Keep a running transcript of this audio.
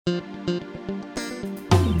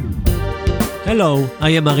Hello, I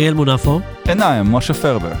am Ariel Munafo. And I am Moshe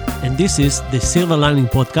Ferber. And this is the Silver Lining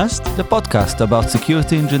Podcast. The podcast about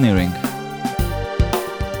security engineering.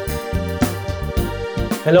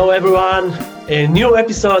 Hello everyone, a new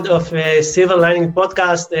episode of Silver Lining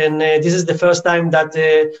Podcast, and this is the first time that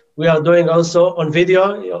we are doing also on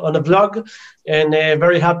video, on a vlog, and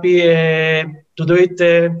very happy to do it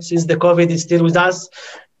since the COVID is still with us,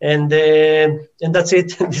 and that's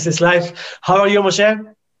it. This is life. How are you,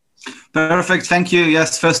 Moshe? Perfect, thank you.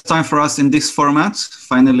 Yes, first time for us in this format.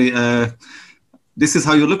 Finally, this is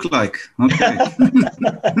how you look like. Okay.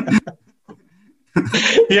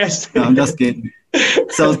 Yes. No, I'm just kidding.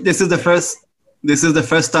 So this is the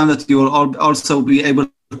first time that you will also be able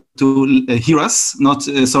to hear us,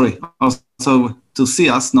 also to see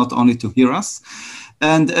us, not only to hear us.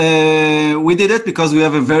 And we did it because we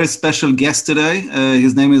have a very special guest today.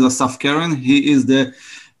 His name is Asaf Keren. He is the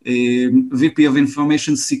VP of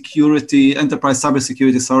Information Security, Enterprise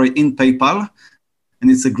Cybersecurity, in PayPal. And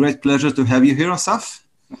it's a great pleasure to have you here, Asaf.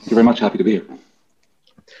 Thank you very much. Happy to be here.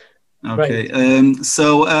 Okay,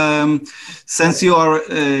 since you are,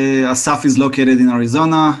 Asaf is located in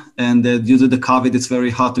Arizona, and due to the COVID, it's very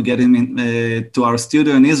hard to get him in, to our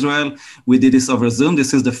studio in Israel. We did this over Zoom.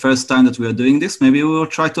 This is the first time that we are doing this. Maybe we will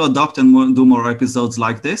try to adopt and do more episodes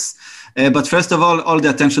like this. But first of all the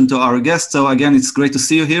attention to our guest. So again, it's great to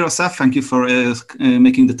see you here, Asaf. Thank you for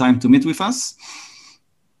making the time to meet with us.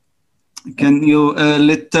 Can you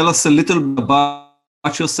tell us a little bit about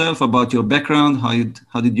yourself, about your background,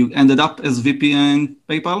 how did you ended up as VP in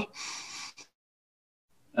PayPal?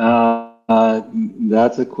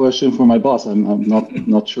 That's a question for my boss. I'm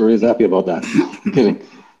not sure he's happy about that. Kidding.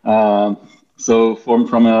 So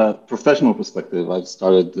from a professional perspective, I've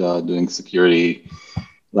started doing security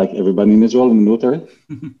like everybody in Israel in the military.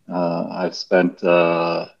 I've spent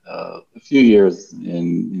a few years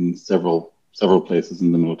in several places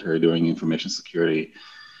in the military doing information security.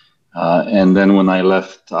 And then when I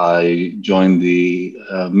left, I joined the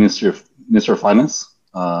Ministry of Finance,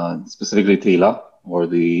 specifically TEILA, or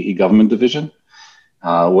the e-government division,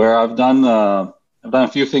 where I've done a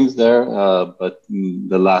few things there, but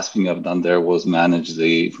the last thing I've done there was manage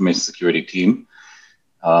the information security team.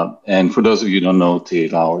 And for those of you who don't know,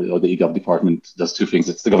 TEILA or the e-gov department does two things.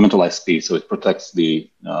 It's the governmental ISP, so it protects the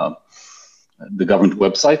government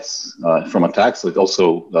websites from attacks. So it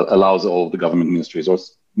also allows all of the government ministries, or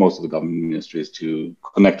most of the government ministries, to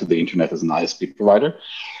connect to the internet as an ISP provider.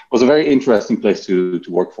 It was a very interesting place to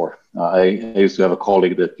work for. I used to have a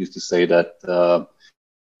colleague that used to say that,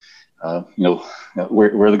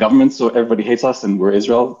 we're the government, so everybody hates us, and we're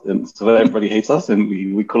Israel, and so everybody hates us, and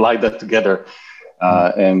we collide that together.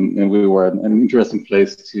 And we were an interesting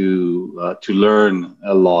place to learn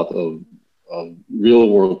a lot of real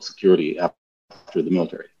world security after the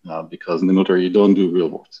military, because in the military you don't do real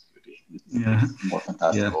world security. It's more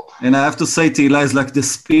fantastical. Yeah. And I have to say, TEILA is like the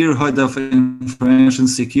spearhead of information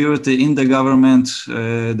security in the government.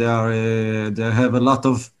 They have a lot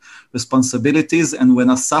of responsibilities. And when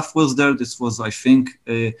Asaf was there, this was, I think,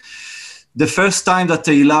 the first time that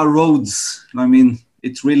TEILA rose.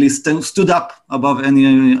 It really stood up above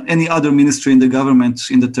any other ministry in the government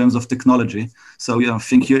in the terms of technology. So I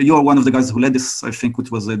think you're one of the guys who led this. I think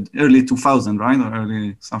it was early 2000, right, or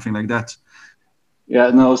early something like that.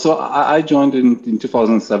 Yeah, no. So I joined in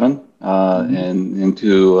 2007, and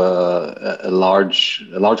into a large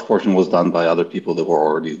portion was done by other people that were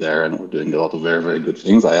already there and were doing a lot of very, very good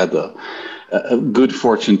things. I had a good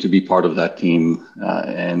fortune to be part of that team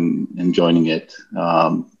and joining it.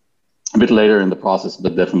 A bit later in the process,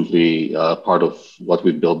 but definitely part of what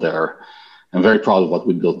we built there. I'm very proud of what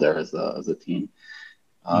we built there as a team.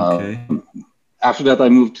 Okay. After that, I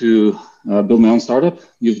moved to build my own startup.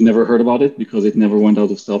 You've never heard about it because it never went out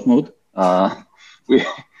of stealth mode. We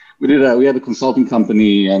had a consulting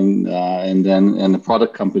company and a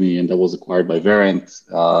product company, and that was acquired by Variant.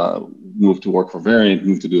 Moved to work for Variant.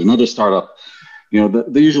 Moved to do another startup.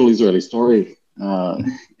 The usual Israeli story.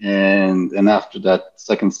 And after that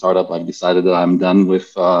second startup, I've decided that I'm done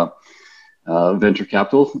with venture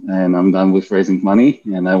capital, and I'm done with raising money,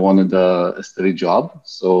 and I wanted a steady job.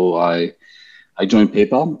 So I joined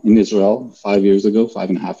PayPal in Israel 5.5 years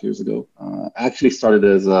ago. I actually started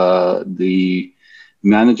as the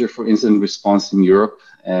manager for incident response in Europe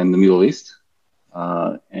and the Middle East,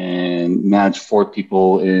 and managed 4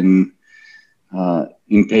 people in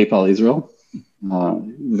PayPal Israel.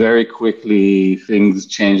 Very quickly, things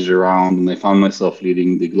changed around, and I found myself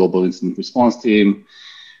leading the global incident response team.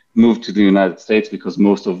 Moved to the United States because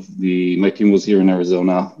most of my team was here in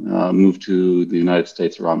Arizona. Moved to the United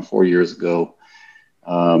States around 4 years ago.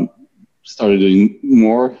 Started doing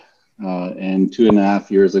more, and 2.5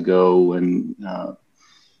 years ago, when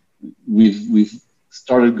we've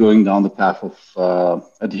started going down the path of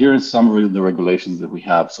adhering to some of the regulations that we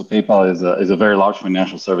have. So PayPal is a very large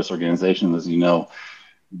financial service organization, as you know,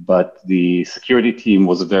 but the security team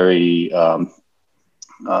was very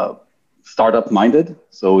startup-minded.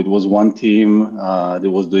 So it was one team that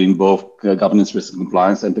was doing both governance, risk, and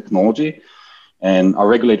compliance, and technology. And our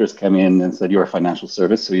regulators came in and said, you're a financial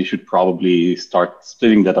service, so you should probably start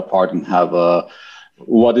splitting that apart and have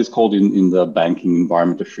what is called in the banking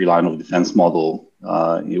environment a free line of defense model,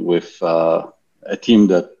 with a team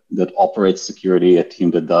that operates security, a team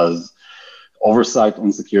that does oversight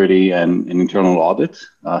on security and internal audit.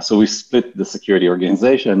 So we split the security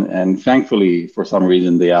organization, and thankfully, for some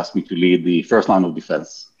reason, they asked me to lead the first line of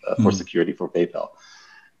defense for security for PayPal,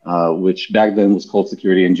 which back then was called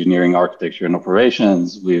Security Engineering, Architecture, and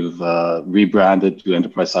Operations. We've rebranded to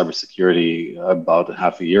Enterprise Cybersecurity about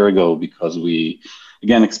half a year ago because we,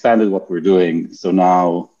 again, expanded what we're doing. So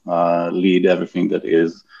now lead everything that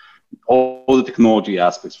is all the technology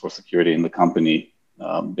aspects for security in the company,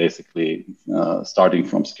 basically starting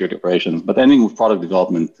from security operations, but ending with product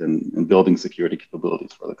development and building security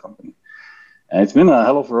capabilities for the company. And it's been a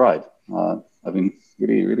hell of a ride. I've been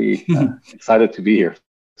really excited to be here.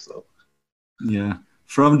 So, yeah,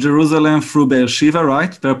 from Jerusalem through Beersheba, right?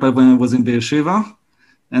 PayPal was in Beersheba,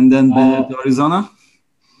 and then to Arizona.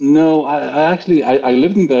 No, I actually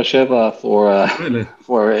lived in Beersheba for Really?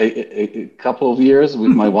 for a couple of years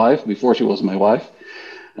with my wife before she was my wife.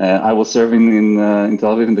 I was serving in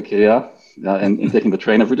Tel Aviv in the Kiryah and taking the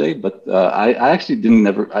train every day. But I actually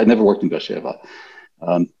I never worked in Beersheba.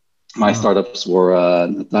 My startups were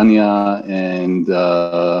Netanya and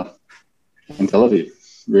Tel Aviv,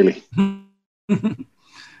 really.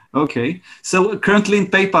 Okay, so currently in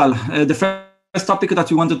PayPal, the first topic that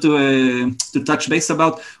you wanted to touch base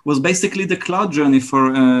about was basically the cloud journey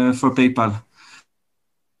for PayPal.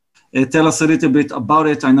 Tell us a little bit about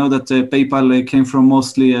it. I know that PayPal came from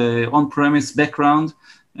mostly on-premise background,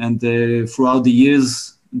 and throughout the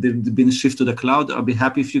years there's been a shift to the cloud. I'll be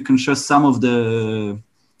happy if you can share some of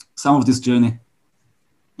this journey.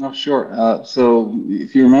 Oh, sure. So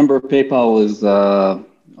if you remember, PayPal is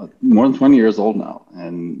more than 20 years old now,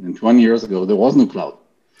 and 20 years ago there was no cloud.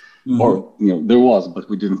 Mm-hmm. Or there was, but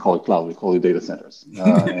we didn't call it cloud. We called it data centers.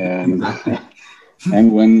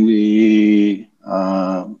 And when we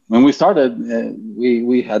started,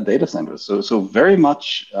 we had data centers. So very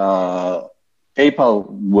much PayPal,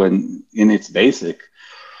 when in its basic,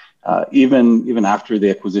 even after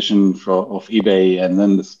the acquisition of eBay and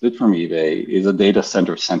then the split from eBay, is a data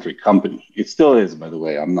center centric company. It still is, by the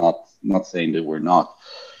way. I'm not saying that we're not.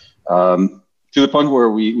 To the point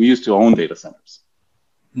where we used to own data centers.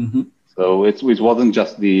 Mm-hmm. So it wasn't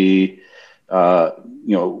just the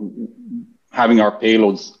having our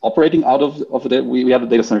payloads operating out of it. We have a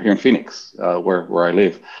data center here in Phoenix, where I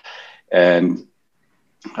live, and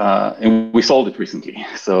we sold it recently.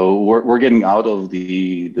 So we're getting out of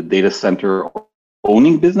the data center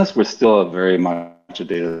owning business. We're still very much a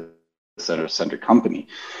data center centric company,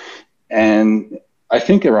 and I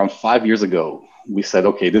think around 5 years ago we said,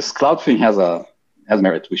 okay, this cloud thing has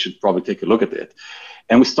merit. We should probably take a look at it.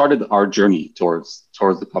 And we started our journey towards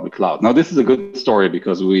the public cloud. Now, this is a good story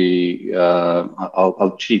because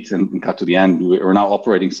I'll cheat and cut to the end. We're now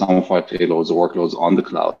operating some of our payloads or workloads on the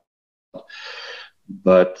cloud.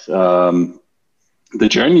 But the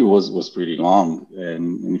journey was pretty long.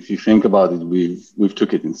 And if you think about it, we've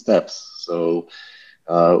took it in steps. So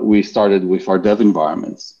we started with our dev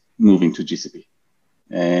environments moving to GCP.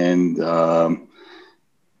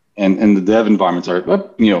 And the dev environments are,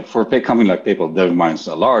 for a company like PayPal, dev environments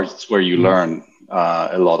are large. It's where you learn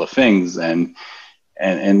a lot of things, and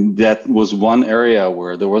that was one area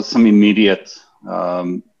where there was some immediate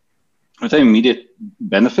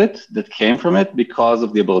benefit that came from it because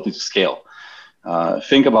of the ability to scale.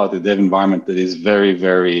 Think about the dev environment that is very,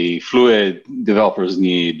 very fluid. Developers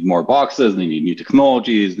need more boxes, they need new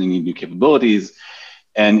technologies, they need new capabilities.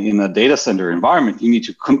 And in a data center environment, you need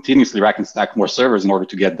to continuously rack and stack more servers in order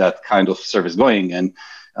to get that kind of service going. And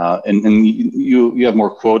you have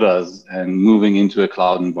more quotas, and moving into a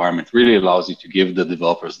cloud environment really allows you to give the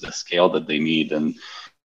developers the scale that they need, and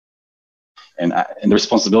the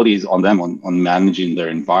responsibilities on them on managing their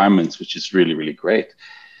environments, which is really, really great.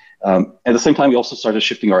 At the same time, we also started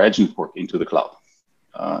shifting our edge network into the cloud,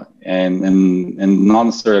 and not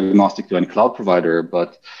necessarily agnostic to any cloud provider,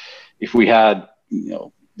 but if we had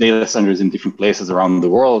data centers in different places around the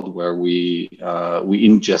world where we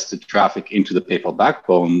ingested traffic into the PayPal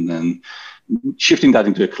backbone, and shifting that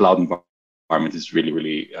into a cloud environment is really,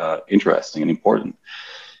 really interesting and important.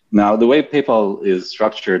 Now, the way PayPal is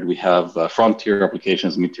structured, we have frontier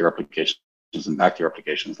applications, mid-tier applications, and back-tier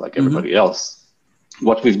applications like everybody else.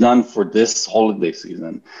 What we've done for this holiday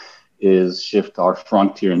season is shift our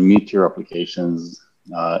frontier and mid-tier applications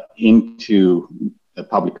into a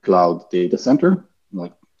public cloud data center,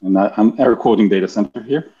 and I'm air quoting data center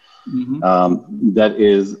here, that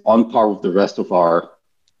is on par with the rest of our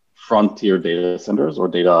frontier data centers or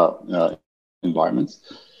data environments,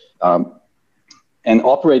 and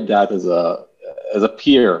operate that as a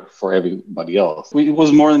peer for everybody else. It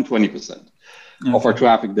was more than 20% of our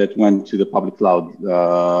traffic that went to the public cloud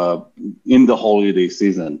in the holiday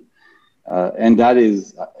season. And that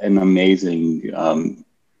is an amazing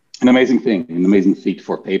thing, an amazing feat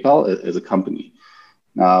for PayPal as a company.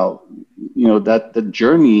 Now, that the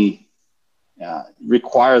journey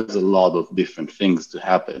requires a lot of different things to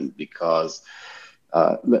happen because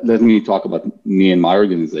let me talk about me and my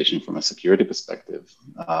organization from a security perspective.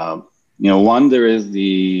 One, there is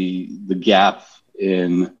the gap in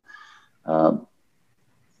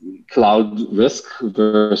cloud risk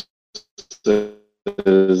versus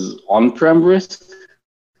on-prem risk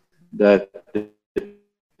that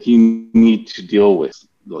you need to deal with.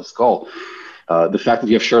 Let's call the fact that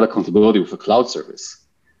you have shared accountability with a cloud service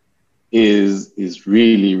is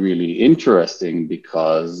really, really interesting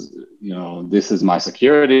because this is my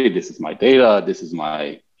security, this is my data, this is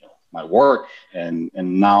my work, and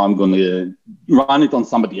now I'm going to run it on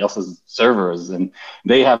somebody else's servers, and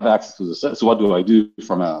they have access to the server. So what do I do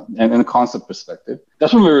from a concept perspective?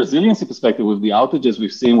 That's from a resiliency perspective. With the outages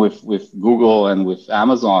we've seen with Google and with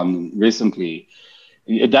Amazon recently,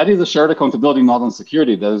 that is a shared accountability, not on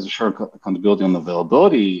security. That is a shared accountability on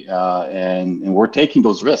availability, and we're taking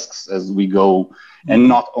those risks as we go and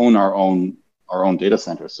not own our own data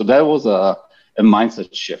center. So that was a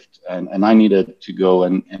mindset shift, and I needed to go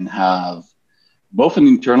and have both an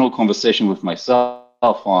internal conversation with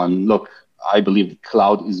myself on, look, I believe the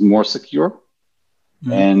cloud is more secure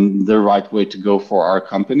and the right way to go for our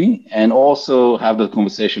company, and also have the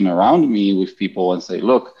conversation around me with people and say,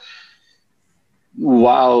 look,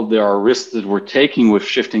 while there are risks that we're taking with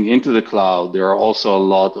shifting into the cloud, there are also a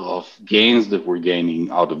lot of gains that we're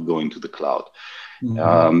gaining out of going to the cloud.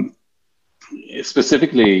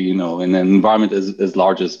 Specifically, in an environment as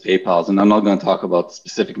large as PayPal's, and I'm not going to talk about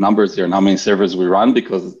specific numbers here and how many servers we run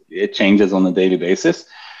because it changes on a daily basis.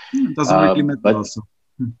 It doesn't really matter also.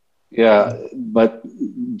 Yeah, but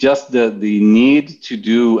just the need to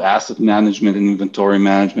do asset management and inventory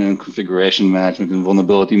management and configuration management and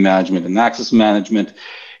vulnerability management and access management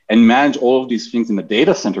and manage all of these things in a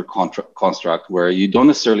data center construct where you don't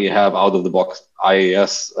necessarily have out-of-the-box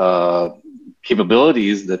IaaS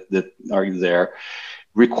capabilities that are there,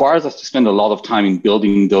 requires us to spend a lot of time in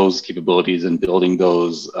building those capabilities and building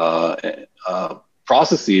those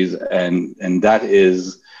processes, and that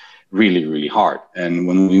is really, really hard. And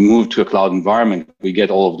when we move to a cloud environment, we get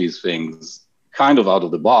all of these things kind of out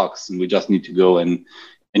of the box, and we just need to go and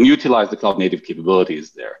utilize the cloud native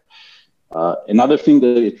capabilities there. Another thing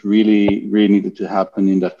that it really, really needed to happen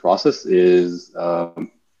in that process is a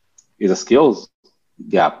skills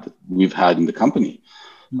gap that we've had in the company.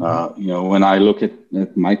 When I look at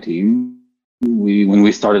my team, when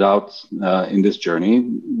we started out in this journey,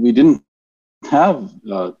 we didn't have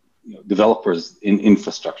developers in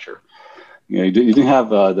infrastructure. You didn't have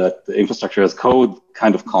that infrastructure as code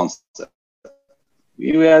kind of concept.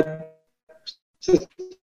 We had system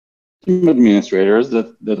administrators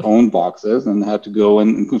that owned boxes and had to go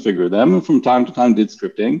and configure them, and from time to time did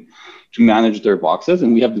scripting to manage their boxes,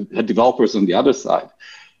 and we had developers on the other side.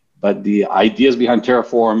 But the ideas behind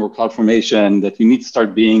Terraform or CloudFormation, that you need to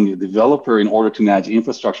start being a developer in order to manage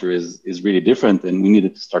infrastructure is really different, and we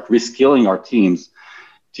needed to start reskilling our teams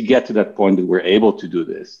to get to that point that we're able to do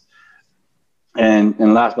this. And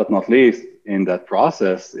last but not least, in that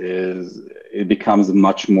process it becomes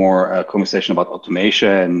much more a conversation about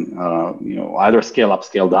automation, either scale up,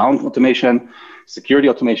 scale down automation, security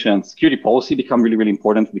policy become really, really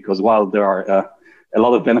important, because while there are a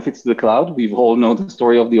lot of benefits to the cloud, we've all know the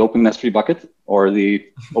story of the Open S3 bucket or the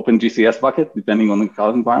Open GCS bucket, depending on the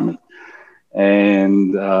cloud environment.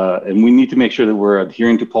 And we need to make sure that we're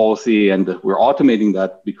adhering to policy and that we're automating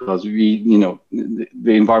that, because the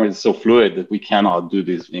environment is so fluid that we cannot do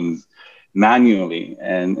these things manually.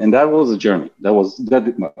 And that was a journey.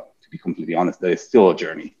 To be completely honest, that is still a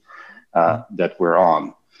journey that we're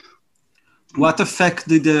on. What effect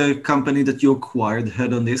did the company that you acquired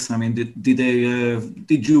had on this? I mean,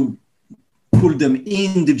 did you pull them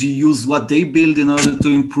in? Did you use what they build in order to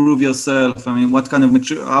improve yourself? I mean, what kind of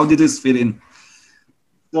how did this fit in?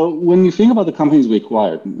 So when you think about the companies we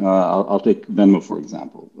acquired, I'll take Venmo, for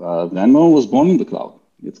example. Venmo was born in the cloud.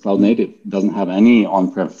 It's cloud native. It doesn't have any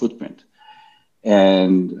on-prem footprint.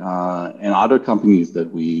 And other companies that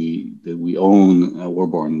we own were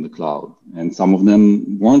born in the cloud. And some of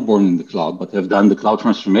them weren't born in the cloud, but have done the cloud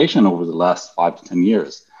transformation over the last 5 to 10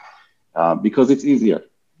 years because it's easier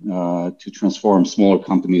to transform smaller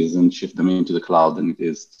companies and shift them into the cloud than it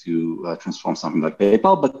is to transform something like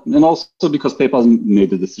PayPal. And also because PayPal made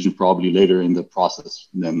the decision probably later in the process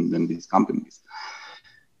than these companies.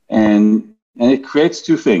 And it creates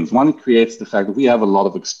two things. One, it creates the fact that we have a lot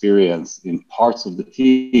of experience in parts of the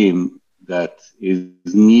team that is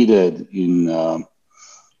needed in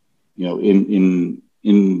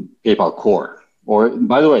PayPal Core. Or,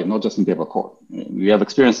 by the way, not just in PayPal Core. We have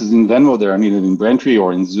experiences in Venmo that are needed in Braintree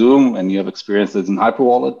or in Zoom, and you have experiences in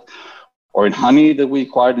Hyperwallet or in Honey that we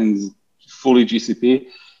acquired in fully GCP.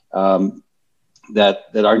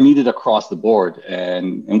 That are needed across the board,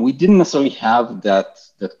 and we didn't necessarily have that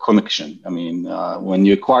connection. I mean, when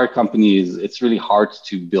you acquire companies, it's really hard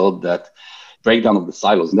to build that breakdown of the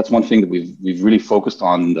silos, and that's one thing that we've really focused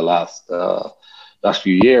on in the last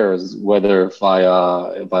few years, whether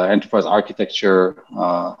via enterprise architecture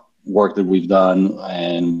work that we've done,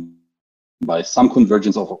 and by some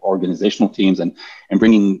convergence of organizational teams and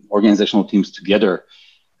bringing organizational teams together.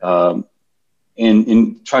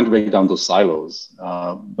 In trying to break down those silos.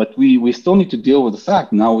 But we still need to deal with the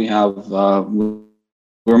fact now we have,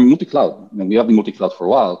 we're multi-cloud, and we have been multi-cloud for a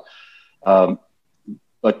while,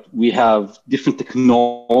 but we have different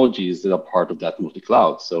technologies that are part of that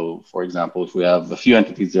multi-cloud. So for example, if we have a few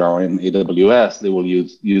entities that are in AWS, they will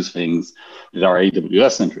use things that are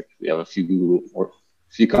AWS centric. We have a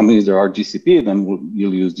few companies that are GCP, then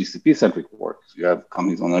you'll use GCP centric work. So you have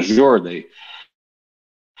companies on Azure,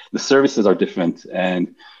 the services are different.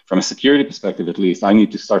 And from a security perspective, at least, I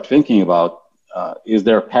need to start thinking about, is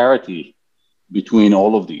there a parity between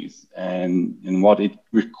all of these? And what it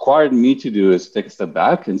required me to do is take a step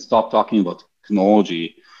back and stop talking about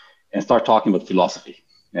technology and start talking about philosophy.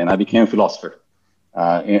 And I became a philosopher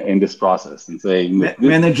in this process and saying...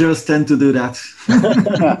 Managers tend to do that.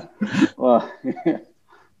 Well...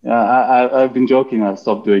 Yeah, I've been joking. I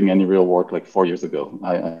stopped doing any real work like 4 years ago.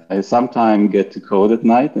 I sometimes get to code at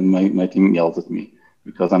night, and my team yells at me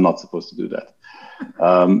because I'm not supposed to do that.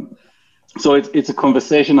 So it's a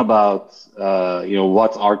conversation about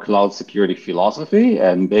what's our cloud security philosophy,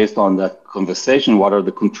 and based on that conversation, what are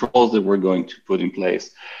the controls that we're going to put in place,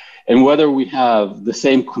 and whether we have the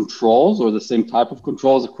same controls or the same type of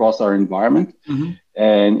controls across our environment. Mm-hmm.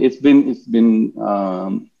 And it's been.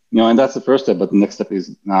 And that's the first step, but the next step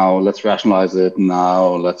is now let's rationalize it.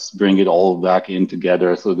 Now let's bring it all back in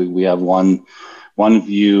together so that we have one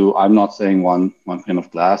view. I'm not saying one pane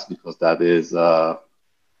of glass because that is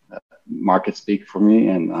market speak for me,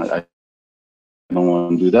 and I don't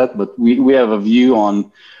want to do that. But we have a view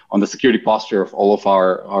on the security posture of all of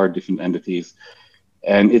our different entities,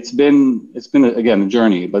 and it's been again a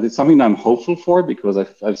journey, but it's something that I'm hopeful for because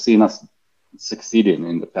I've seen us succeeding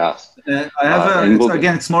in the past. I have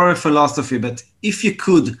it's more a philosophy, but if you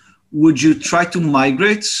could, would you try to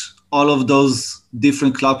migrate all of those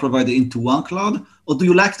different cloud providers into one cloud? Or do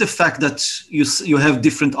you like the fact that you have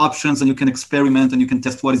different options and you can experiment and you can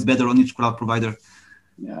test what is better on each cloud provider?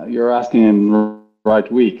 Yeah, you're asking in the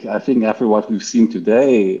right week. I think after what we've seen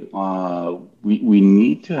today, we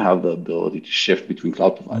need to have the ability to shift between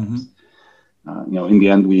cloud providers. Mm-hmm. In the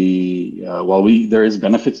end, there is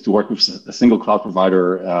benefits to work with a single cloud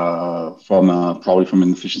provider probably from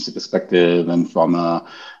an efficiency perspective and from a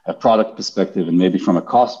product perspective and maybe from a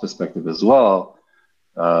cost perspective as well.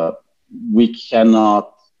 We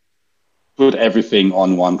cannot put everything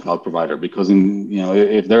on one cloud provider because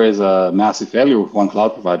if there is a massive failure with one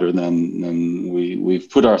cloud provider, then we've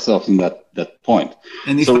put ourselves in that point.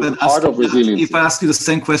 And if I ask you the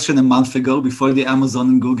same question a month ago before the Amazon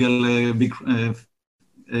and Google big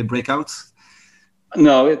breakouts?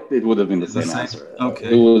 No, it would have been the same answer.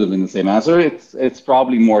 Okay. It would have been the same answer. It's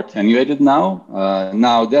probably more attenuated now.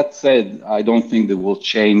 Now, that said, I don't think that will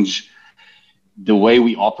change the way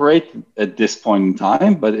we operate at this point in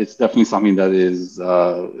time, but it's definitely something that is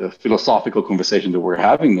a philosophical conversation that we're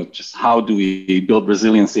having of just how do we build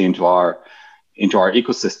resiliency into our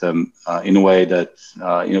ecosystem in a way that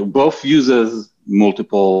both uses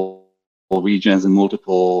multiple regions and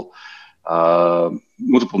multiple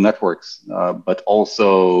networks, but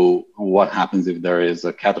also what happens if there is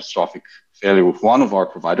a catastrophic failure with one of our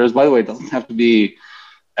providers. By the way, it doesn't have to be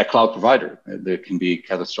a cloud provider. There can be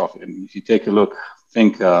catastrophic. And if you take a look,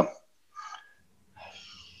 think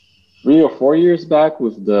 3 or 4 years back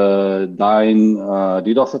with the Dyn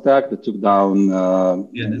DDoS attack that took down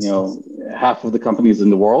half of the companies in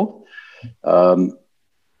the world.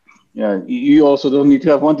 You also don't need to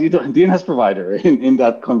have one DNS provider in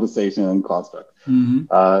that conversation and construct.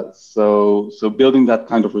 So building that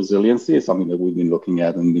kind of resiliency is something that we've been looking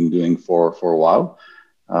at and been doing for a while.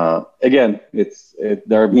 Again,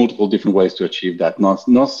 there are multiple different ways to achieve that. Not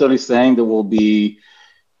necessarily saying there will be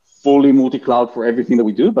fully multi-cloud for everything that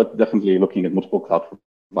we do, but definitely looking at multiple cloud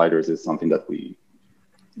providers is something that we've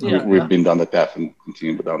been down the path and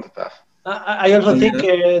continue down the path. I also think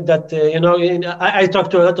that, I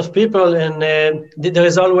talk to a lot of people, and there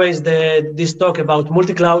is always this talk about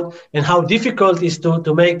multi-cloud and how difficult it is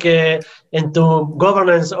to make and to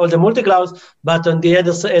governance all the multi-clouds. But on the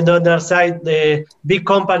other side, the big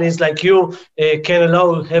companies like you can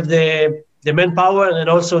have the manpower and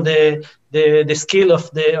also the skill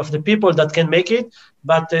of the people that can make it.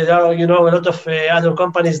 But there are, a lot of other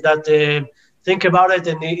companies that think about it,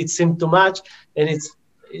 and it seems too much, and it's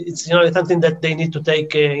something that they need to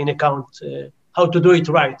take in account, how to do it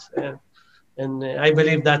right. And I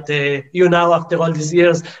believe that you now, after all these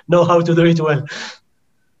years, know how to do it well.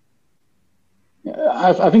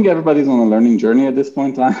 I think everybody's on a learning journey at this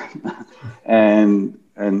point in time.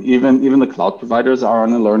 and even the cloud providers are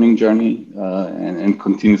on a learning journey and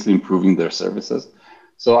continuously improving their services.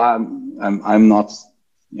 So I'm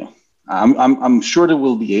sure that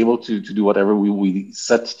we'll be able to do whatever we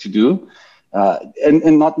set to do.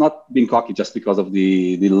 And not being cocky just because of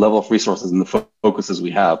the level of resources and the focuses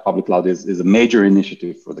we have. Public cloud is a major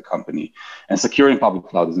initiative for the company, and securing public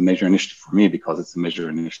cloud is a major initiative for me because it's a major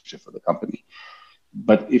initiative for the company.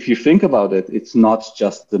 But if you think about it, it's not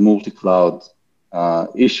just the multi-cloud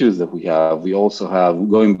issues that we have. We also have,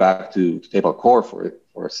 going back to PayPal Core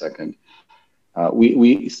for a second,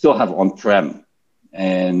 we still have on-prem,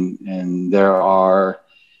 and there are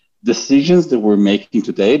decisions that we're making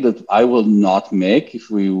today that I will not make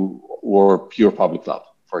if we were pure public cloud,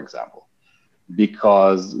 for example,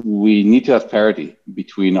 because we need to have parity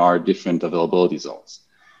between our different availability zones.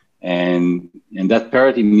 And that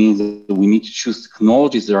parity means that we need to choose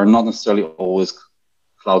technologies that are not necessarily always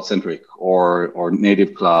cloud-centric or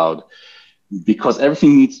native cloud, because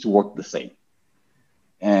everything needs to work the same.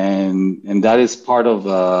 And that is part of,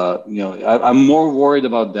 I'm more worried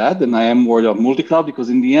about that than I am worried about multi-cloud,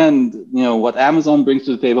 because in the end, what Amazon brings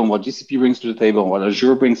to the table and what GCP brings to the table and what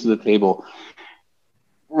Azure brings to the table,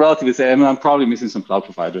 relatively say, I'm probably missing some cloud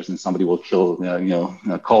providers and somebody will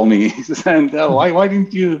call me and why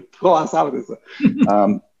didn't you call us out?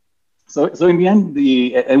 So in the end,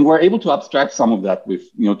 and we're able to abstract some of that with,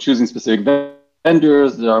 choosing specific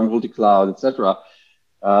vendors that are multi-cloud, etc.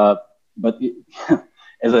 But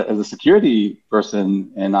as a security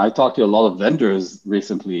person, and I talked to a lot of vendors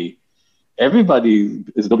recently, everybody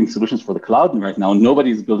is building solutions for the cloud right now.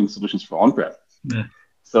 Nobody is building solutions for on-prem. Yeah.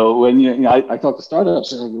 So when I talk to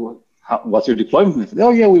startups, what's your deployment? They say,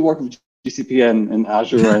 oh yeah, we work with GCP and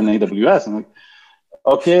Azure and AWS. I'm like,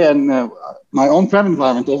 okay, and my on-prem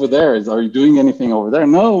environment over there are you doing anything over there?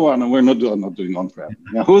 No, we're not doing on-prem.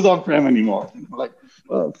 Who's on-prem anymore? I'm like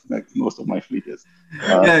most of my fleet is.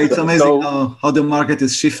 It's amazing how the market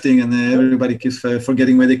is shifting and everybody keeps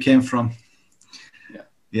forgetting where they came from.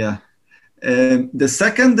 Yeah. The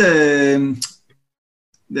second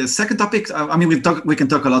topic, we can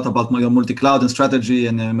talk a lot about multi-cloud and strategy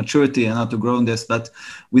and maturity and how to grow in this, but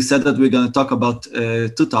we said that we're going to talk about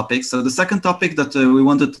two topics. So the second topic that we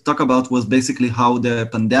wanted to talk about was basically how the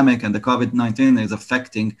pandemic and the COVID-19 is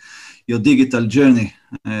affecting your digital journey.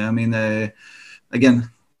 Again,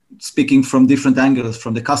 speaking from different angles,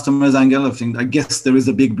 from the customer's angle, I guess there is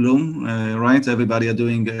a big bloom, right? Everybody are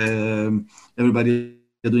doing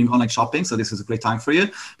online shopping, so this is a great time for you.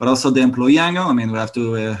 But also the employee angle. We have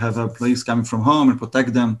to have employees coming from home and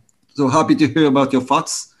protect them. So happy to hear about your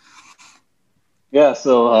thoughts. Yeah,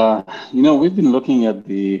 so we've been looking at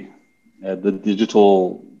the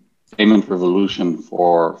digital payment revolution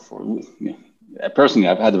for personally,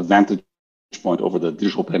 I've had a vantage point over the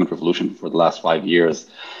digital payment revolution for the last 5 years,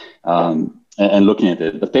 and looking at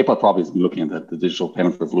it. But PayPal probably has been looking at the digital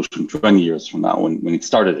payment revolution 20 years from now when it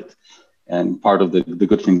started it. And part of the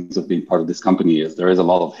good things of being part of this company is there is a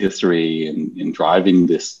lot of history in driving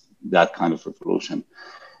that kind of revolution.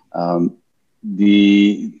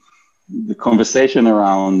 The conversation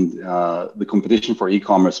around the competition for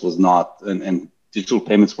e-commerce was not, and digital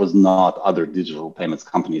payments was not other digital payments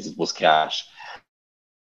companies, it was cash.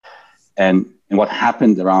 And what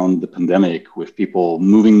happened around the pandemic with people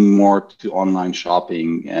moving more to online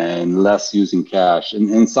shopping and less using cash,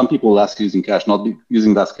 and some people using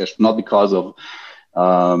less cash, not because of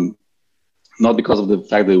not because of the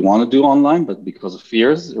fact they want to do online, but because of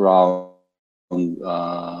fears around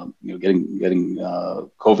getting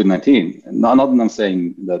COVID-19. And not that I'm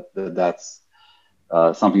saying that's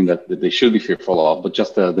something that they should be fearful of, but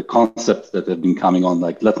just the concepts that have been coming on,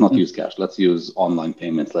 like let's not use cash, let's use online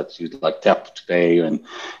payments, let's use like tap to pay and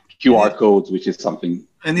QR codes, which is something.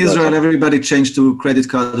 In Israel, everybody changed to credit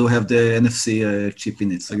card who have the NFC chip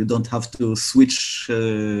in it, so you don't have to switch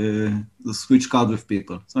card with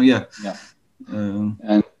people. So yeah.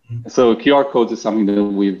 And so QR codes is something that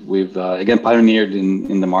we've again pioneered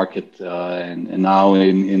in the market, and now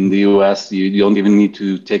in the US you don't even need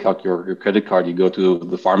to take out your credit card. You go to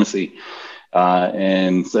the pharmacy,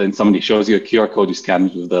 and somebody shows you a QR code, you scan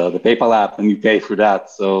it with the PayPal app, and you pay for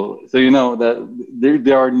that. So you know that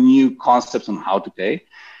there are new concepts on how to pay,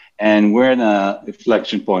 and we're in a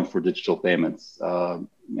inflection point for digital payments.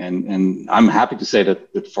 And I'm happy to say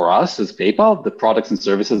that for us as PayPal, the products and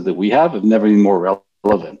services that we have never been more relevant.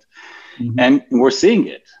 Mm-hmm. And we're seeing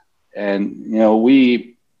it. And, you know,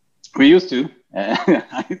 we used to,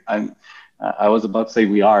 I was about to say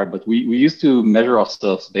we are, but we used to measure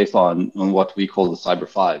ourselves based on what we call the Cyber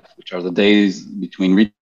 5, which are the days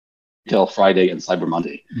between Retail Friday and Cyber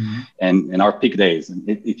Monday. Mm-hmm. And our peak days. And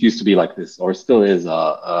it used to be like this, or still is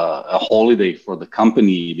a holiday for the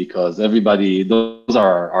company, because those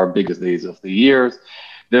are our biggest days of the year.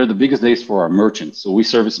 They're the biggest days for our merchants. So we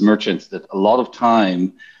service merchants that a lot of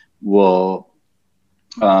time will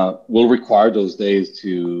require those days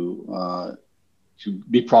to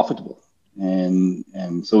be profitable.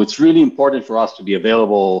 And so it's really important for us to be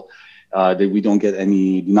available, that we don't get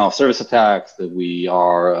any denial of service attacks, that we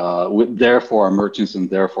are there for our merchants and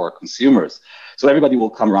there for our consumers. So everybody will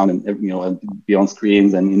come around and be on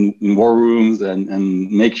screens and in war rooms and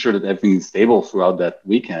make sure that everything is stable throughout that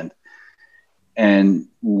weekend. And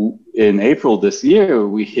in April this year,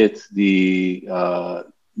 we hit the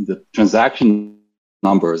transaction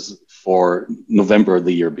numbers for November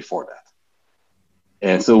the year before that.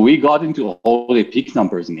 And so we got into holiday peak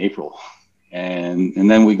numbers in April. And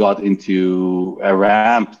then we got into a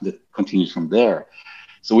ramp that continues from there.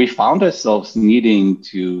 So we found ourselves needing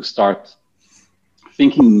to start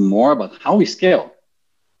thinking more about how we scale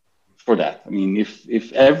for that. I mean,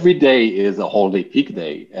 if every day is a holiday peak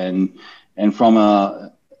day, and from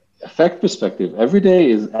a effect perspective, every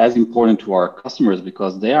day is as important to our customers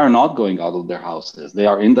because they are not going out of their houses. They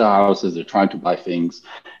are in their houses. They're trying to buy things.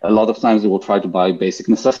 A lot of times they will try to buy basic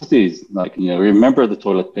necessities. Like, remember the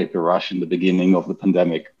toilet paper rush in the beginning of the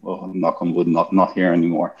pandemic. Well, knock on wood, not here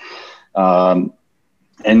anymore. And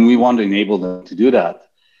we want to enable them to do that.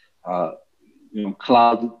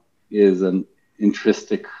 Cloud is an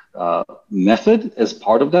intrinsic method as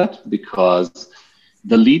part of that, because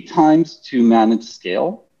the lead times to manage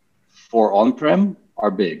scale for on-prem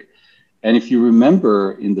are big. And if you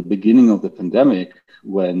remember in the beginning of the pandemic,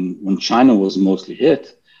 when China was mostly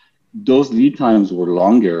hit, those lead times were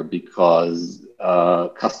longer because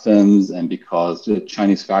customs and because the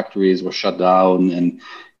Chinese factories were shut down, and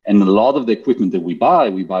a lot of the equipment that we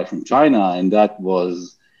buy from China, and that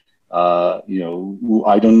was, I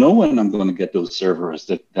don't know when I'm going to get those servers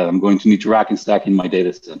that I'm going to need to rack and stack in my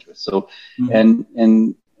data center. So, and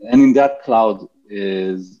in that, cloud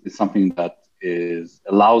is something that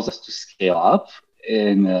allows us to scale up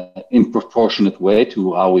in proportionate way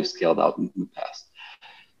to how we've scaled out in the past.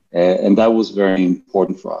 And that was very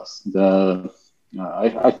important for us. I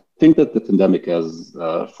think that the pandemic has,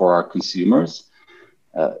 for our consumers,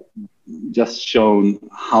 just shown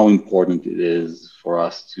how important it is for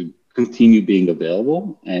us to continue being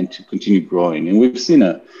available and to continue growing. And we've seen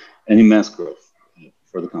an immense growth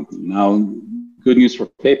for the company. Now, good news for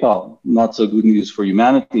PayPal, not so good news for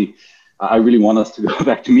humanity. I really want us to go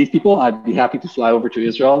back to meet people. I'd be happy to fly over to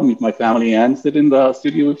Israel, meet my family, and sit in the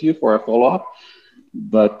studio with you for a follow-up.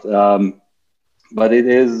 But it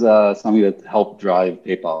is something that helped drive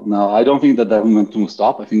PayPal. Now, I don't think that momentum will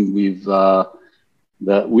stop. I think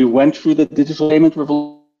we went through the digital payment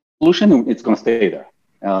revolution, and it's going to stay there.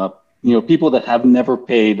 People that have never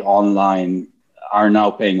paid online are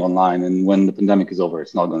now paying online, and when the pandemic is over,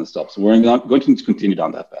 it's not going to stop. So we're not going to continue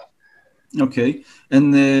down that path. Okay.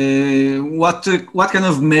 And what kind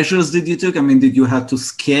of measures did you take? I mean, did you have to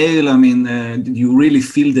scale? I mean, did you really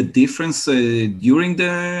feel the difference during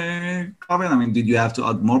the COVID? I mean, did you have to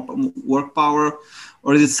add more work power,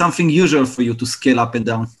 or is it something usual for you to scale up and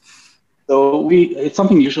down? So it's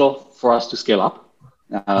something usual for us to scale up,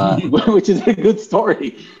 which is a good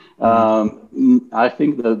story. I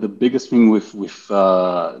think that the biggest thing with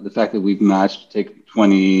the fact that we've managed to take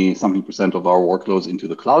 20-something% of our workloads into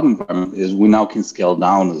the cloud environment is we now can scale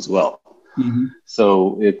down as well. Mm-hmm.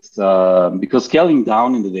 So it's because scaling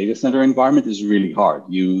down in the data center environment is really hard.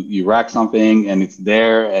 You rack something and it's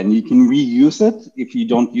there, and you can reuse it if you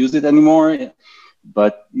don't use it anymore.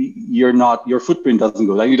 But your footprint doesn't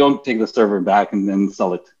go down. You don't take the server back and then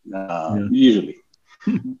sell it usually.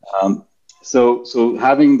 So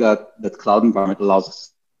having that cloud environment allows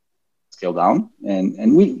us to scale down,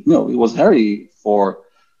 and we it was hairy for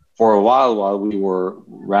a while we were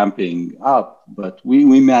ramping up, but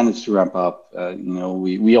we managed to ramp up.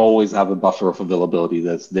 We always have a buffer of availability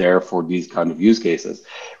that's there for these kind of use cases.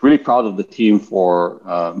 Really proud of the team for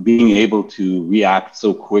being able to react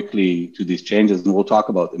so quickly to these changes. And we'll talk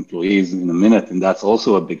about employees in a minute, and that's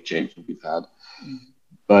also a big change that we've had.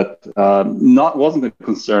 But wasn't a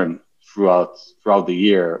concern throughout the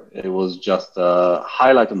year. It was just a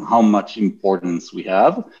highlight on how much importance we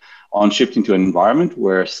have on shifting to an environment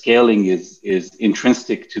where scaling is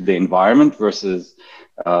intrinsic to the environment versus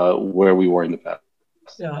where we were in the past.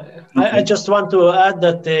 Yeah, I just want to add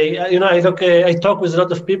that I talk with a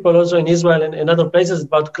lot of people also in Israel and other places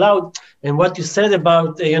about cloud, and what you said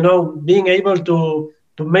about being able to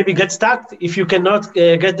maybe get stuck if you cannot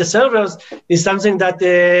get the servers is something that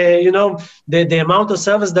the amount of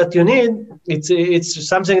servers that you need, it's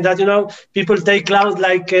something that people take cloud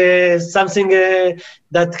like something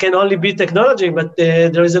that can only be technology, but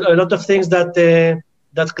there is a lot of things that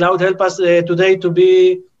cloud help us today to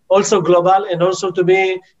be also global and also to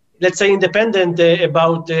be, let's say, independent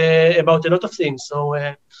about a lot of things. So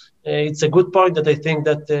it's a good point that I think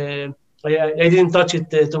that I didn't touch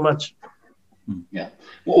it too much. Yeah.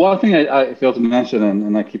 Well, one thing I failed to mention,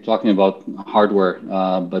 and I keep talking about hardware,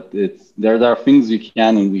 but there are things we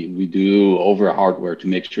can and we do over hardware to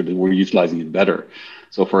make sure that we're utilizing it better.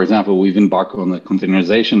 So, for example, we've embarked on a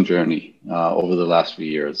containerization journey over the last few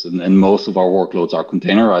years, and most of our workloads are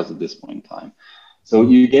containerized at this point in time. So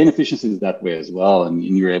you gain efficiencies that way as well, and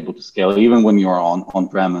you're able to scale even when you're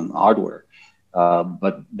on-prem and hardware.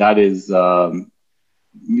 But that is...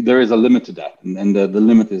 there is a limit to that, and the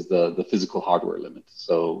limit is the physical hardware limit.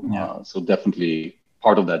 So, so definitely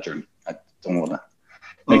part of that journey. I don't want to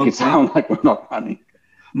make it sound like we're not planning.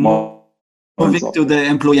 Moving to the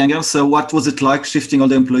employee angle. So, what was it like shifting all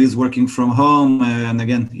the employees working from home, and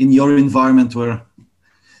again in your environment where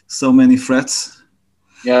so many threats?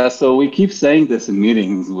 Yeah, so we keep saying this in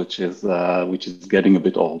meetings, which is getting a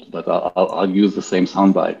bit old, but I'll use the same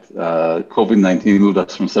soundbite. COVID-19 moved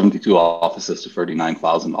us from 72 offices to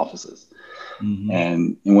 39,000 offices. Mm-hmm.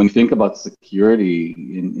 And when you think about security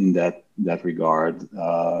in that regard,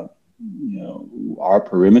 our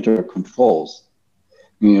perimeter controls,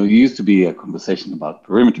 it used to be a conversation about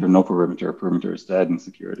perimeter, no perimeter, perimeter is dead in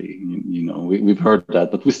security. We've heard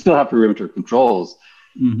that, but we still have perimeter controls.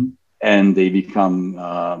 Mm-hmm. And they become,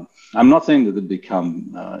 I'm not saying that they become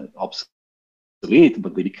obsolete,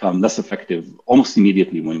 but they become less effective almost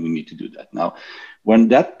immediately when we need to do that. Now, when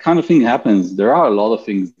that kind of thing happens, there are a lot of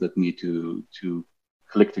things that need to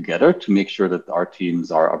click together to make sure that our teams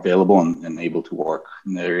are available and able to work.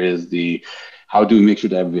 And there is how do we make sure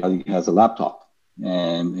that everybody has a laptop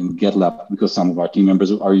and get laptop, because some of our team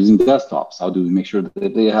members are using desktops. How do we make sure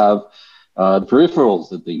that they have the peripherals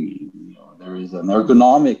that they need? There is an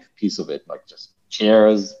ergonomic piece of it, like just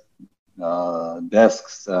chairs,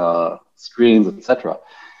 desks, screens, etc.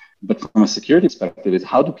 But from a security perspective, it's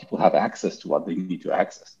how do people have access to what they need to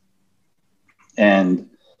access? And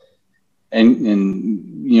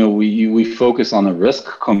we focus on a risk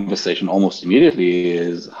conversation almost immediately.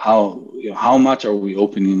 Is how much are we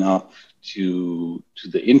opening up to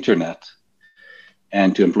the internet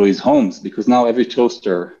and to employees' homes? Because now every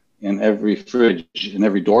toaster and every fridge and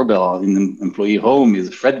every doorbell in an employee home is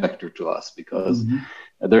a threat vector to us, because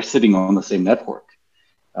they're sitting on the same network.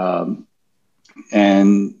 And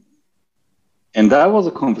that was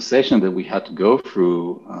a conversation that we had to go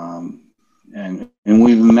through. And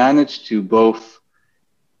we've managed to both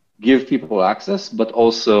give people access, but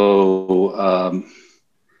also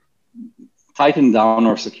tighten down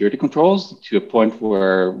our security controls to a point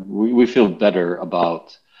where we feel better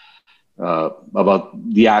about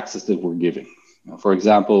the access that we're giving. For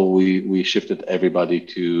example, we shifted everybody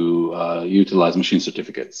to utilize machine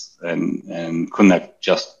certificates and connect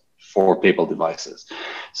just for PayPal devices.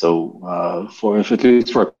 So at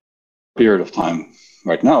least for a period of time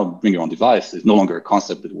right now, bring your own device is no longer a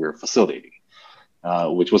concept that we're facilitating,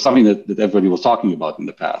 which was something that everybody was talking about in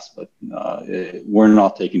the past. But we're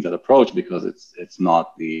not taking that approach because it's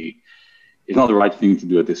not the right thing to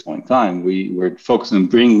do at this point in time. We're focusing on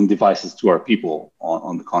bringing devices to our people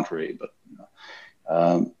on the contrary. But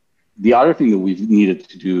the other thing that we've needed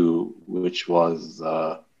to do, which was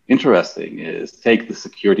interesting is take the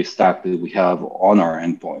security stack that we have on our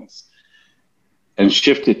endpoints and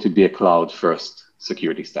shift it to be a cloud-first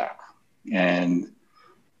security stack. And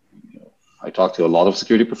I talk to a lot of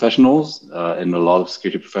security professionals, and a lot of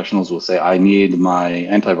security professionals will say, I need my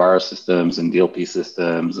antivirus systems and DLP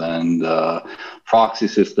systems and proxy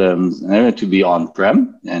systems and everything to be on-prem,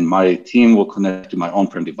 and my team will connect to my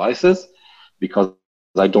on-prem devices because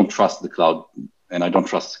I don't trust the cloud and I don't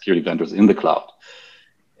trust security vendors in the cloud.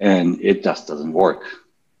 And it just doesn't work.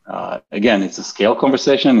 Again, it's a scale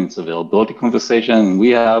conversation, it's availability conversation. We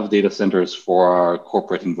have data centers for our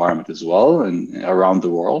corporate environment as well and around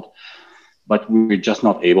the world, but we're just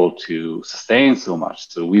not able to sustain so much.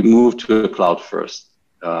 So we moved to a cloud-first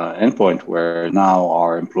endpoint where now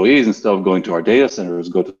our employees, instead of going to our data centers,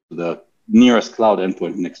 go to the nearest cloud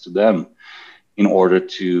endpoint next to them in order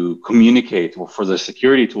to communicate, or for the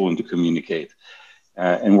security tool to communicate.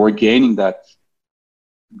 And we're gaining that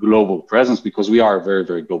global presence because we are a very,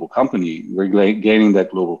 very global company. We're gaining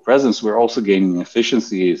that global presence. We're also gaining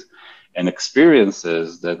efficiencies and experiences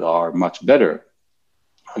that are much better.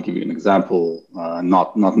 I'll give you an example,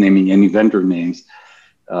 not naming any vendor names,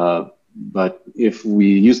 but if we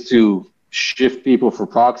used to shift people for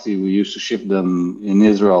proxy, we used to shift them in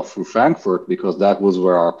Israel through Frankfurt because that was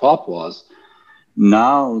where our POP was.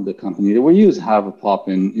 Now the company that we use have a POP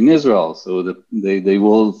in Israel, so that they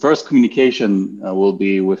will first communication will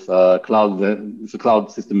be with a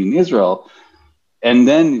cloud system in Israel, and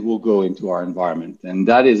then it will go into our environment, and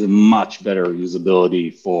that is a much better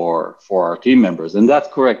usability for our team members. And that's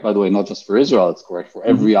correct, by the way, not just for Israel; it's correct for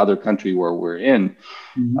every other country where we're in,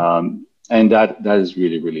 and that is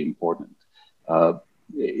really, really important.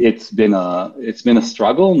 It's been a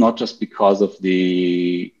struggle, not just because of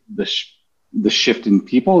the shift in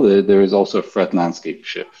people. There is also a threat landscape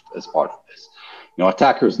shift as part of this.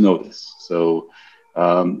 Attackers know this. So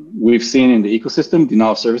we've seen in the ecosystem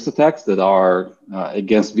denial of service attacks that are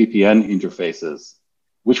against VPN interfaces,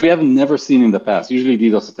 which we have never seen in the past. Usually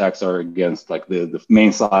DDoS attacks are against like the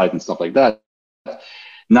main site and stuff like that.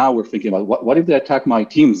 Now we're thinking about what if they attack my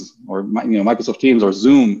Teams or Microsoft Teams or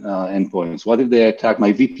Zoom endpoints? What if they attack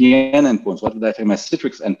my VPN endpoints? What if they attack my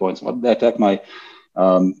Citrix endpoints? What if they attack my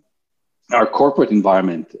our corporate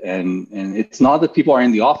environment? And it's not that people are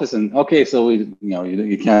in the office and okay, so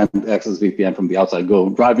you can't access VPN from the outside. Go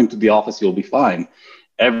drive into the office, you'll be fine.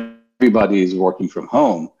 Everybody is working from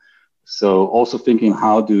home. So also thinking,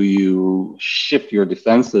 how do you shift your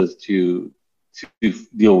defenses to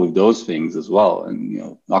deal with those things as well?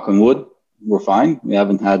 And knock on wood, we're fine.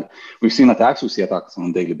 We've seen attacks. We see attacks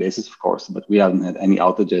on a daily basis, of course, but we haven't had any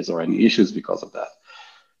outages or any issues because of that.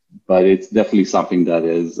 But it's definitely something that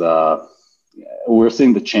is, we're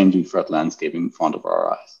seeing the changing threat landscape in front of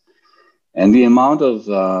our eyes. And the amount of,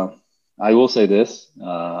 I will say this,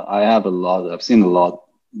 I've seen a lot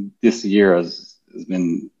this year has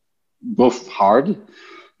been both hard,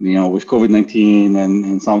 with COVID-19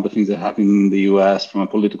 and some of the things that happened in the US from a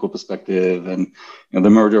political perspective, and the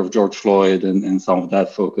murder of George Floyd and some of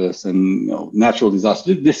that focus, and natural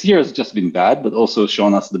disaster. This year has just been bad, but also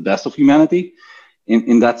shown us the best of humanity.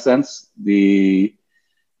 In that sense,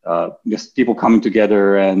 just people coming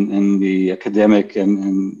together and the academic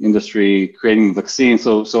and industry creating vaccines.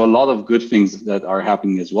 So a lot of good things that are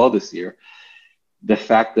happening as well this year. The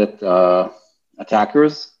fact that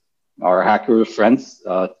attackers, our hacker friends,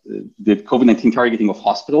 did COVID-19 targeting of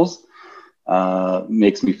hospitals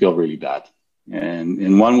makes me feel really bad.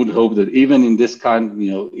 And one would hope that even in this kind,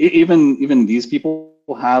 even these people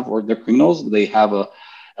have, or they're criminals, they have a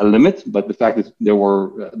limit. But the fact that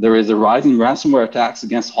there is a rise in ransomware attacks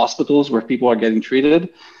against hospitals where people are getting treated,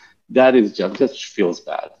 that just feels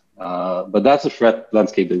bad. But that's a threat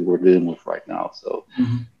landscape that we're dealing with right now. So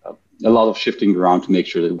a lot of shifting around to make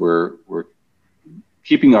sure that we're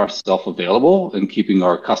keeping ourselves available and keeping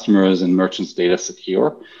our customers and merchants' data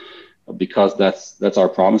secure, because that's our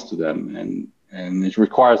promise to them, and it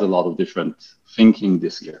requires a lot of different thinking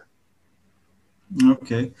this year.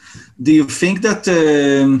 Okay. Do you think that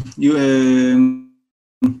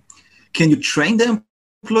can you train the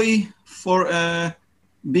employee for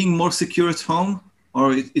being more secure at home,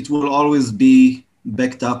 or it will always be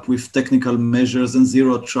backed up with technical measures and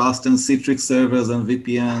zero trust and Citrix servers and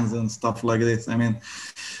VPNs and stuff like this? I mean,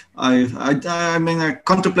 I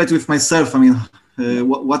contemplate with myself. I mean,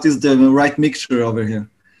 what is the right mixture over here?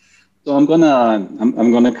 So I'm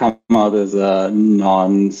gonna come out as a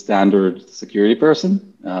non-standard security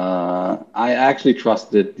person. I actually trust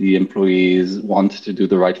that the employees want to do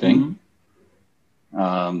the right thing.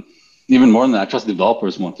 Even more than that, I trust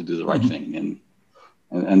developers want to do the right thing,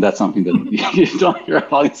 and that's something that you don't hear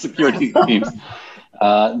about in security teams.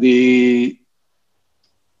 In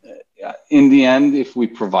the end, if we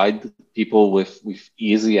provide people with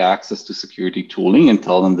easy access to security tooling and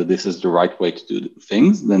tell them that this is the right way to do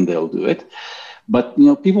things, then they'll do it. But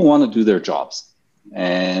people want to do their jobs,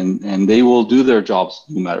 and they will do their jobs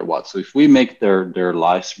no matter what. So if we make their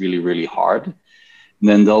lives really, really hard,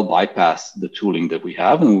 then they'll bypass the tooling that we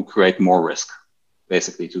have and will create more risk,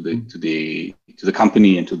 basically to the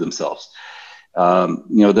company and to themselves.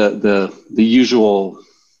 The usual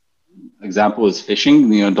example is phishing.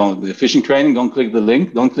 The phishing training, don't click the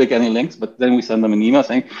link, don't click any links, but then we send them an email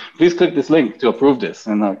saying, please click this link to approve this.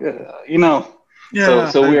 And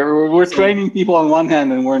so we're training people on one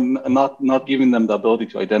hand, and we're not giving them the ability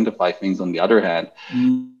to identify things on the other hand.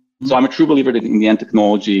 So I'm a true believer that in the end,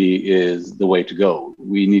 technology is the way to go.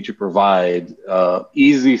 We need to provide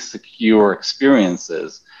easy, secure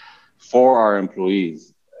experiences for our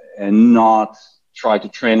employees and not try to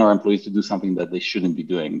train our employees to do something that they shouldn't be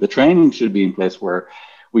doing. The training should be in place where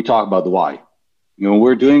we talk about the why.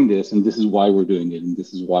 We're doing this, and this is why we're doing it, and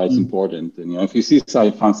this is why it's important. And if you see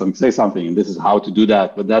something, say something, and this is how to do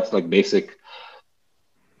that. But that's like basic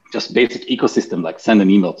ecosystem, like send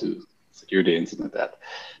an email to security and something like that.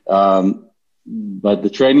 But the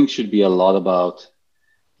training should be a lot about,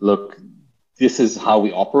 look, this is how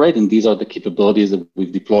we operate, and these are the capabilities that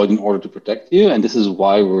we've deployed in order to protect you, and this is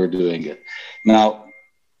why we're doing it. Now,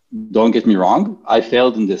 don't get me wrong, I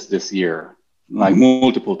failed in this year, like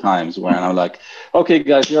multiple times, where I'm like, okay,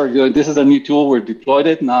 guys, you're good. This is a new tool. We're deployed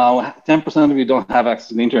it now. 10% of you don't have access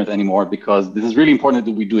to the internet anymore because this is really important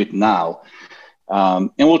that we do it now.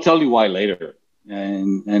 And we'll tell you why later.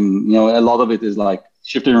 And a lot of it is like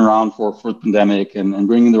shifting around for the pandemic and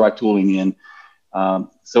bringing the right tooling in.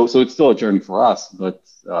 So it's still a journey for us, but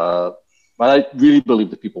I really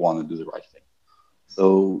believe that people want to do the right thing.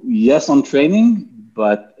 So yes on training,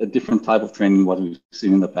 but a different type of training what we've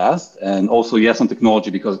seen in the past, and also yes on technology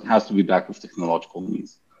because it has to be backed with technological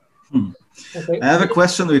means. Okay. I have a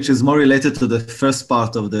question which is more related to the first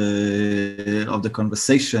part of the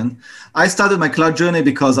conversation. I started my cloud journey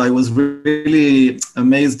because I was really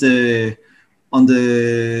amazed on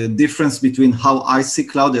the difference between how I see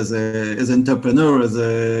cloud as an entrepreneur, as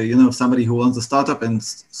somebody who owns a startup, and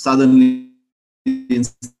suddenly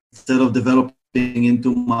instead of developing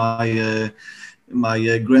into my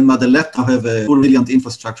grandmother laptop, have a full brilliant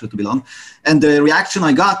infrastructure to build on. And the reaction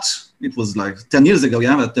I got, it was like 10 years ago,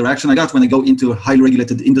 but the reaction I got when I go into highly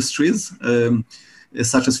regulated industries,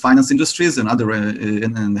 such as finance industries and other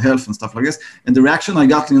and health and stuff like this. And the reaction I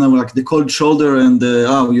got, like the cold shoulder and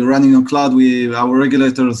you're running on cloud. Our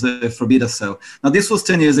regulators forbid us so. Now this was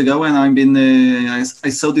 10 years ago, and I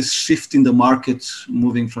saw this shift in the market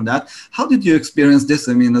moving from that. How did you experience this?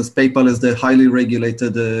 I mean, as PayPal as the highly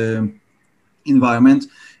regulated environment,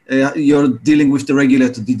 you're dealing with the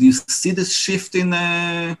regulator. Did you see this shift in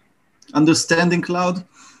understanding cloud?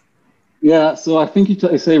 Yeah, so I think you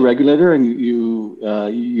say regulator, and you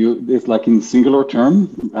it's like in singular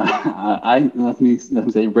term. Let me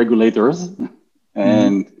say regulators,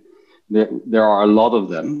 and there are a lot of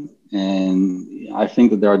them, and I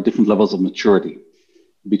think that there are different levels of maturity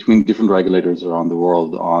between different regulators around the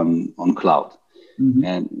world on cloud,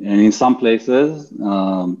 and in some places,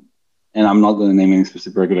 and I'm not going to name any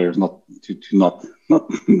specific regulators, not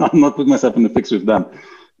put myself in the fix with them.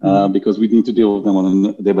 Because we need to deal with them on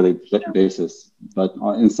a day-by-day basis. But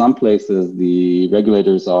in some places, the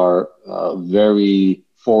regulators are very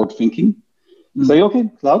forward-thinking. Say, okay,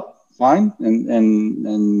 cloud, fine,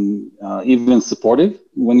 and even supportive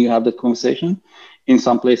when you have that conversation. In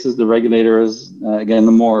some places, the regulators, again,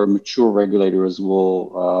 the more mature regulators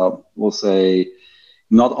will say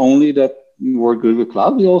not only that we're good with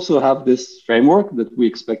cloud, we also have this framework that we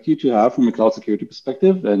expect you to have from a cloud security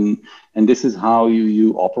perspective, and this is how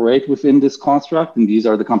you operate within this construct, and these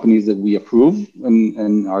are the companies that we approve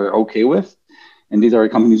and are okay with, and these are the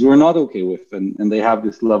companies we're not okay with, and they have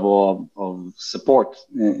this level of support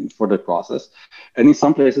for the process. And in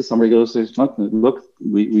some places, some regulators say, look,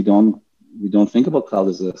 we don't think about cloud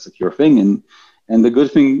as a secure thing, and the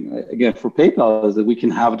good thing, again, for PayPal is that we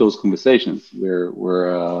can have those conversations. We're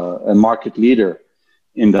a market leader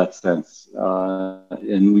in that sense.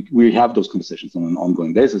 And we have those conversations on an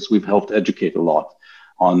ongoing basis. We've helped educate a lot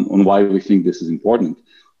on why we think this is important.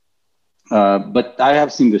 But I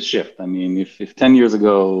have seen this shift. I mean, if 10 years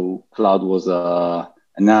ago, cloud was a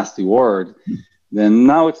nasty word, then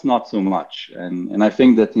now it's not so much. And I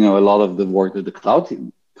think that, a lot of the work that the cloud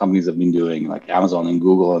companies have been doing, like Amazon and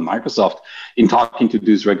Google and Microsoft, in talking to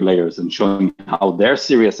these regulators and showing how they're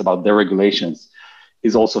serious about their regulations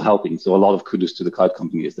is also helping. So a lot of kudos to the cloud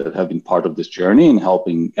companies that have been part of this journey and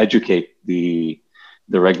helping educate the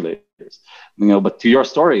the regulators. But to your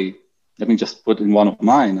story, let me just put in one of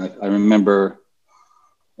mine. I remember,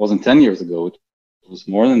 it wasn't 10 years ago, it was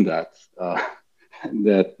more than that.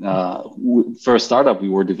 First startup we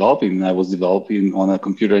were developing, and I was developing on a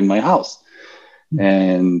computer in my house,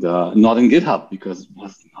 and not in GitHub because it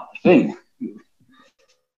was not a thing.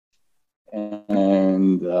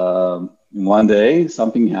 And one day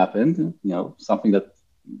something happened, something that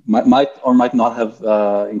might or might not have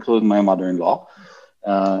included my mother-in-law.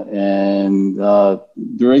 And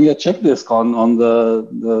during a check disk on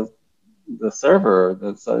the server,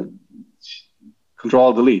 that's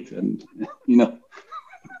Control-Delete, and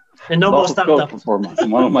and no more startup performance.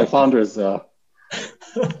 And one of my founders, and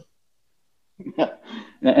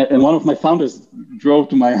one of my founders drove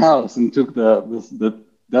to my house and took the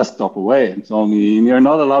desktop away and told me, "You're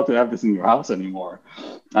not allowed to have this in your house anymore.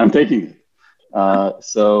 I'm taking it."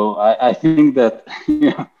 So I think that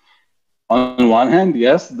on one hand,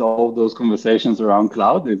 yes, all those conversations around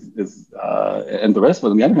cloud is and the rest,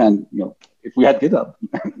 but on the other hand, if we had GitHub,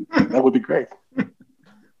 that would be great.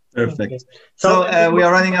 Perfect. So we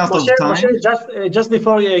are running out of time. Moshe, just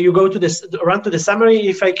before you go to run to the summary,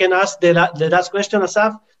 if I can ask the last question,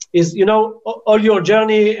 Asaf, is all your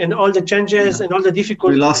journey and all the changes and all the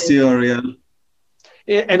difficult. We lost you, Ariel.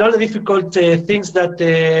 And all the difficult things that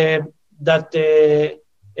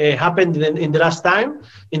happened in the last time.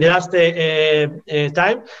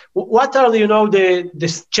 What are the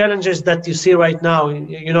challenges that you see right now?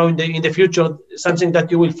 In the future, something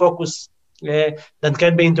that you will focus. That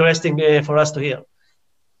can be interesting for us to hear.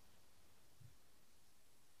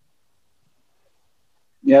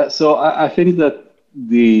 Yeah, so I think that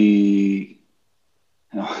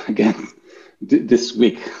again, this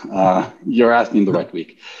week, you're asking the right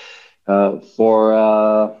week.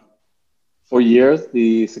 For years,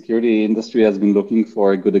 the security industry has been looking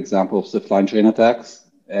for a good example of Swift line chain attacks,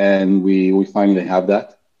 and we finally have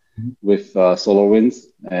that with SolarWinds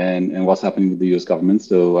and what's happening with the US government.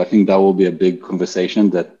 So I think that will be a big conversation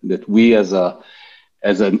that we as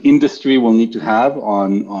an industry will need to have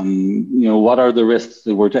on what are the risks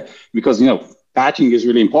that we're because patching is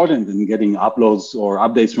really important, and getting uploads or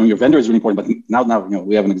updates from your vendor is really important. But now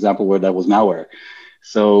we have an example where that was malware.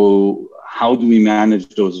 So how do we manage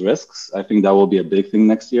those risks? I think that will be a big thing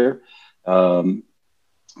next year.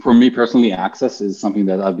 For me personally, access is something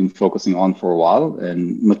that I've been focusing on for a while, and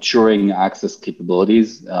maturing access capabilities,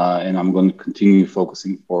 and I'm going to continue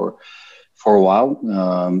focusing for a while.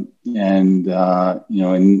 In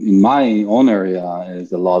my own area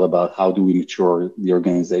is a lot about how do we mature the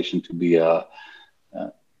organization to be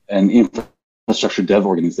an infrastructure dev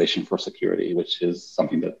organization for security, which is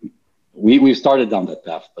something that we started down that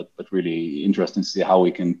path, but really interesting to see how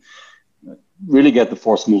we can really get the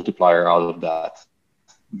force multiplier out of that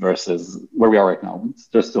versus where we are right now.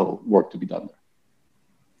 There's still work to be done there.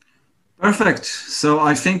 Perfect. So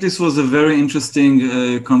I think this was a very interesting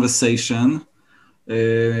conversation.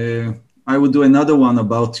 I would do another one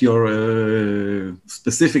about your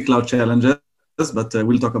specific cloud challenges, but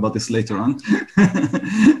we'll talk about this later on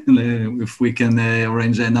if we can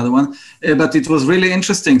arrange another one. But it was really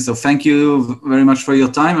interesting. So thank you very much for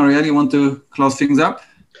your time. Ariel, you want to close things up?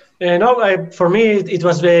 For me, it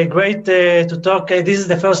was great to talk. This is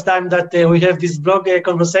the first time that we have this blog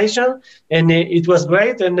conversation, and it was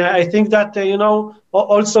great. And I think that,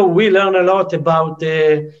 also we learn a lot about,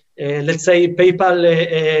 let's say, PayPal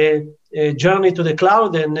journey to the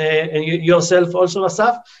cloud, and yourself also,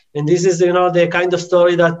 Asaf. And this is, the kind of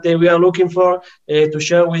story that we are looking for to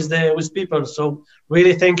share with people. So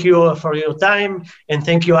really thank you for your time, and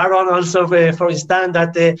thank you, Aaron, also for his time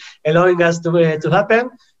that allowing us to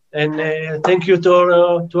happen. And thank you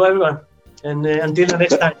to everyone. And until the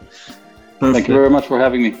next time. Perfect. Thank you very much for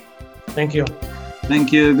having me. Thank you.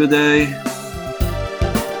 Thank you. Good day.